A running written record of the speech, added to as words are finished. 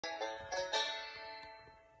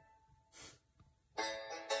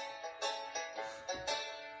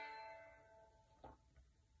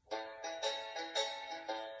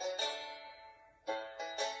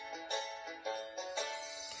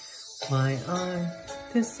My eye,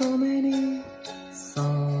 there's so many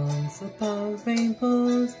songs about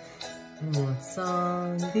rainbows, and what's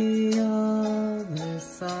on the other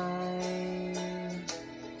side?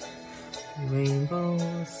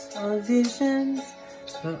 Rainbows are visions,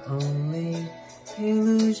 but only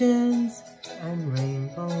illusions, and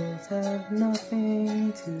rainbows have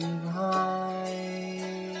nothing to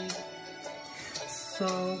hide. So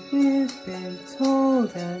we've been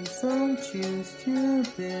told, and some choose to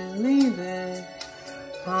believe it.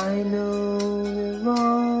 I know the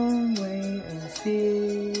wrong way of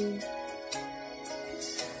being.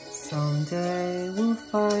 Someday we'll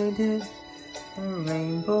find it, the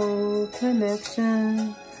rainbow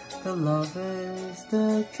connection, the lovers,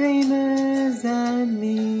 the dreamers, and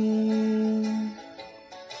me.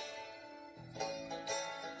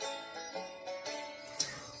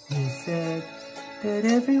 Who said that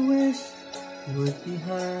every wish would be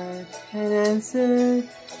heard and answered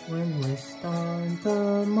when wished on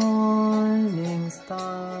the morning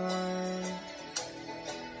star?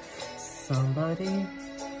 Somebody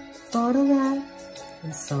thought of that,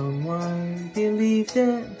 and someone believed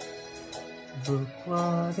it. Look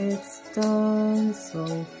what it's done so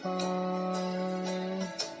far.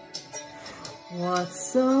 What's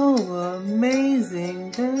so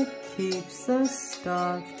amazing that keeps us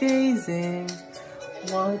stargazing?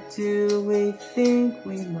 What do we think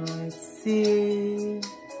we might see?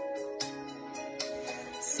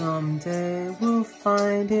 Someday we'll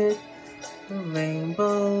find it, the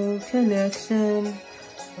rainbow connection,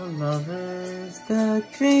 the lovers, the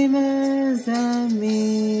dreamers, and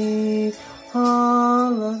me.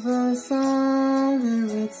 All of us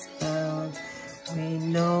under its spell, we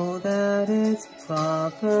know that it's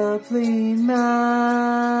probably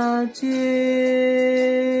magic.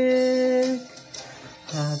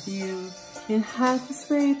 Have you been half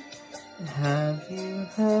asleep? And have you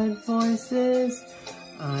heard voices?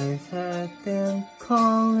 I've heard them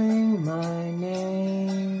calling my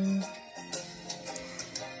name.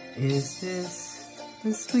 Is this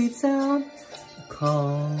the sweet sound?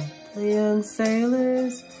 Call the young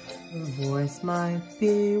sailors. The voice might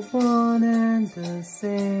be one and the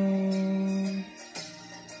same.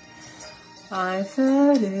 I've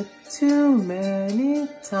heard it too many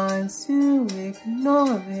times to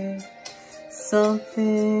ignore it.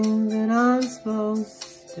 Something that I'm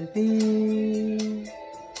supposed to be.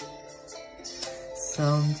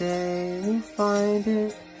 Someday we'll find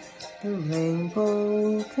it, the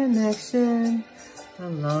rainbow connection, the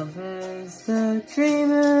lovers, the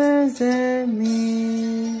dreamers, and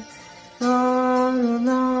me. La la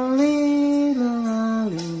la lee, la la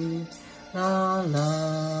lee, la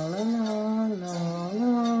la la la.